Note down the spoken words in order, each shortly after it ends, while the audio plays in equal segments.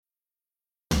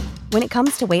When it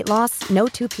comes to weight loss, no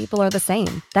two people are the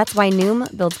same. That's why Noom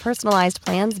builds personalized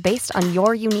plans based on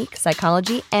your unique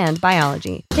psychology and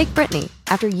biology. Take Brittany.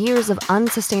 After years of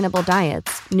unsustainable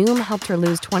diets, Noom helped her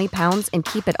lose 20 pounds and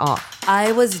keep it off.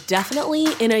 I was definitely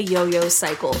in a yo-yo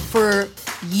cycle for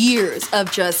years of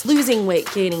just losing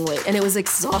weight, gaining weight, and it was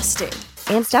exhausting.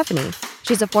 And Stephanie.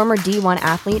 She's a former D1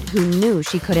 athlete who knew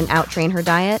she couldn't out-train her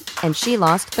diet, and she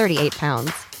lost 38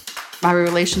 pounds. My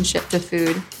relationship to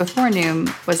food before Noom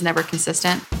was never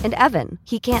consistent. And Evan,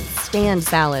 he can't stand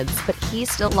salads, but he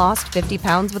still lost 50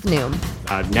 pounds with Noom.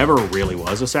 I never really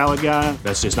was a salad guy.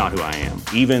 That's just not who I am.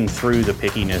 Even through the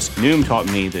pickiness, Noom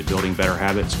taught me that building better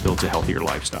habits builds a healthier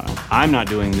lifestyle. I'm not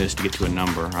doing this to get to a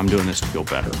number. I'm doing this to feel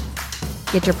better.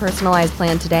 Get your personalized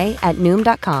plan today at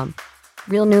Noom.com.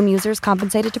 Real Noom users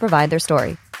compensated to provide their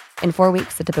story. In 4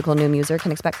 weeks, the typical Noom user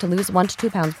can expect to lose 1 to 2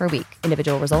 pounds per week.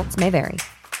 Individual results may vary.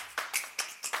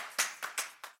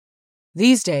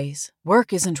 These days,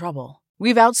 work is in trouble.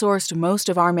 We've outsourced most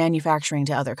of our manufacturing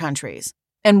to other countries.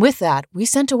 And with that, we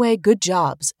sent away good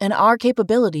jobs and our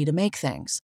capability to make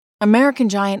things. American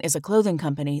Giant is a clothing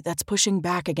company that's pushing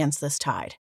back against this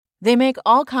tide. They make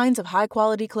all kinds of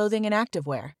high-quality clothing and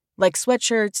activewear, like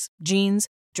sweatshirts, jeans,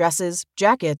 dresses,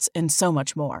 jackets, and so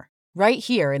much more, right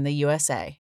here in the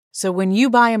USA. So when you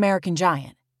buy American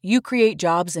Giant, you create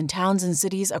jobs in towns and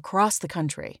cities across the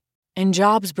country. And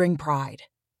jobs bring pride.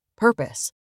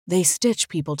 Purpose. They stitch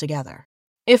people together.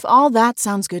 If all that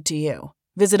sounds good to you,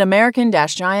 visit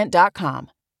American-Giant.com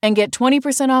and get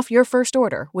 20% off your first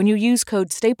order when you use code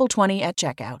STAPLE20 at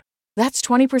checkout. That's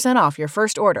 20% off your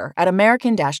first order at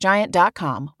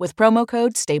American-Giant.com with promo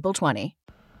code STAPLE20.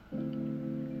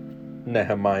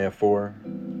 Nehemiah 4.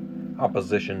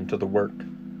 Opposition to the work.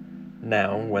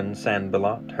 Now, when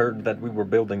Sanballat heard that we were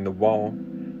building the wall,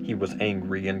 he was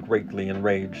angry and greatly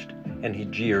enraged, and he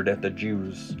jeered at the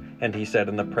Jews. And he said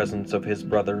in the presence of his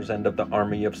brothers and of the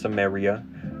army of Samaria,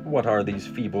 "What are these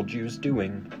feeble Jews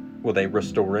doing? Will they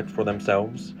restore it for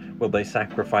themselves? Will they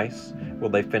sacrifice? Will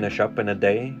they finish up in a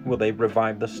day? Will they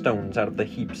revive the stones out of the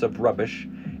heaps of rubbish,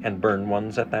 and burn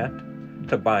ones at that?"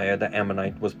 Tobiah the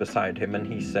Ammonite was beside him, and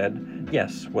he said,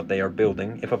 "Yes, what they are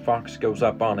building, if a fox goes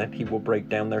up on it, he will break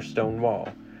down their stone wall.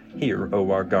 Hear,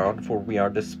 O our God, for we are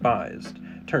despised.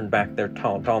 Turn back their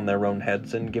taunt on their own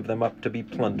heads, and give them up to be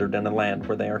plundered in a land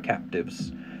where they are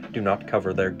captives. Do not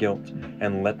cover their guilt,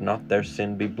 and let not their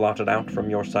sin be blotted out from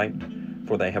your sight,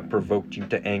 for they have provoked you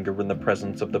to anger in the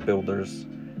presence of the builders."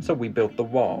 So we built the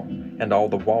wall, and all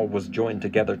the wall was joined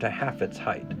together to half its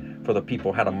height, for the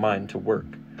people had a mind to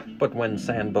work. But when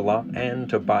Sanballat and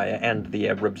Tobiah and the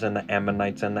Arabs and the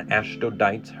Ammonites and the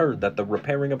Ashdodites heard that the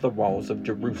repairing of the walls of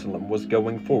Jerusalem was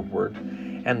going forward,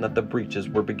 and that the breaches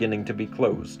were beginning to be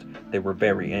closed, they were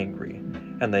very angry.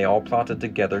 And they all plotted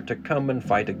together to come and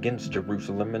fight against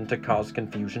Jerusalem and to cause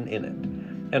confusion in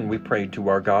it. And we prayed to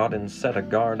our God and set a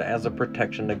guard as a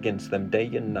protection against them day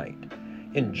and night.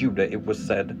 In Judah it was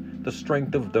said, "The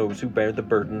strength of those who bear the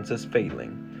burdens is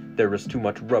failing. There is too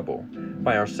much rubble.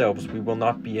 By ourselves we will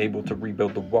not be able to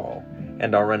rebuild the wall."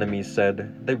 And our enemies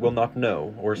said, "They will not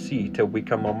know or see till we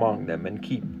come among them and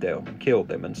keep them, kill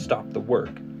them, and stop the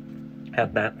work."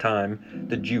 At that time,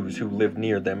 the Jews who lived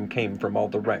near them came from all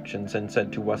directions and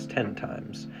said to us 10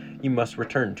 times, "You must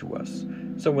return to us."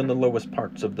 So in the lowest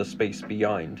parts of the space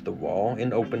behind the wall,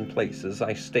 in open places,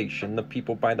 I stationed the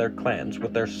people by their clans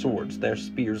with their swords, their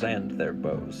spears, and their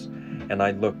bows. And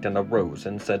I looked and arose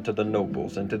and said to the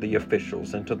nobles and to the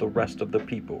officials and to the rest of the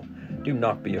people, "Do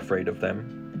not be afraid of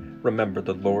them. Remember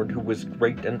the Lord, who is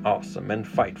great and awesome, and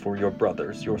fight for your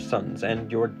brothers, your sons,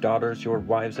 and your daughters, your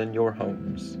wives, and your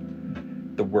homes."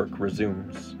 The work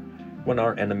resumes. When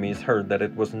our enemies heard that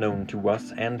it was known to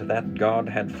us and that God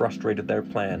had frustrated their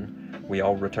plan, we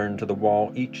all returned to the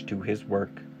wall, each to his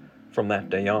work. From that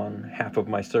day on, half of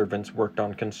my servants worked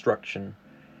on construction,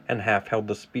 and half held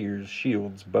the spears,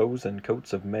 shields, bows, and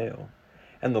coats of mail.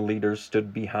 And the leaders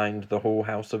stood behind the whole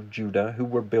house of Judah who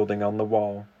were building on the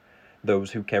wall.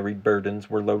 Those who carried burdens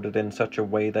were loaded in such a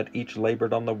way that each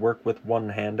labored on the work with one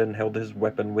hand and held his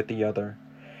weapon with the other.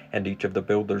 And each of the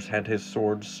builders had his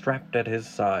sword strapped at his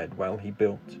side while he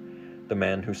built. The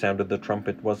man who sounded the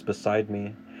trumpet was beside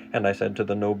me, and I said to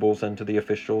the nobles and to the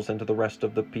officials and to the rest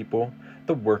of the people,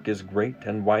 "The work is great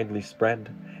and widely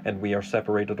spread, and we are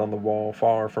separated on the wall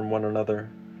far from one another.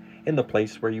 In the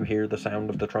place where you hear the sound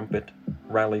of the trumpet,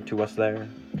 rally to us there.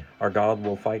 Our God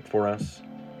will fight for us."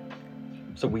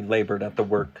 So we labored at the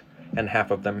work, and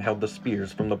half of them held the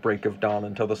spears from the break of dawn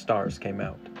until the stars came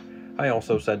out. I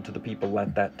also said to the people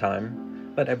at that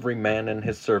time, "Let every man and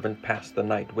his servant pass the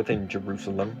night within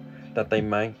Jerusalem, that they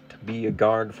might be a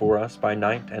guard for us by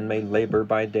night and may labor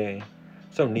by day.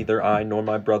 So neither I nor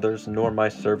my brothers, nor my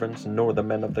servants, nor the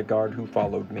men of the guard who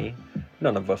followed me,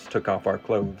 none of us took off our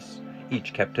clothes.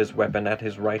 Each kept his weapon at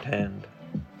his right hand.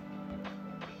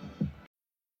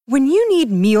 When you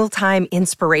need mealtime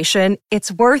inspiration, it's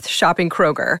worth shopping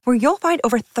Kroger, where you'll find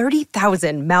over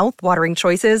 30,000 mouth-watering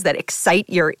choices that excite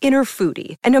your inner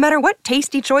foodie. And no matter what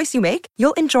tasty choice you make,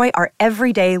 you'll enjoy our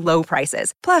everyday low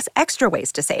prices, plus extra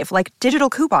ways to save, like digital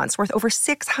coupons worth over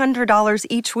 $600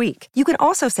 each week. You can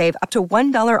also save up to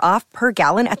 $1 off per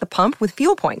gallon at the pump with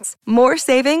fuel points. More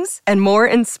savings and more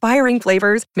inspiring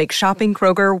flavors make shopping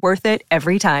Kroger worth it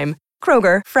every time.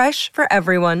 Kroger, fresh for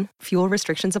everyone. Fuel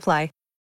restrictions apply.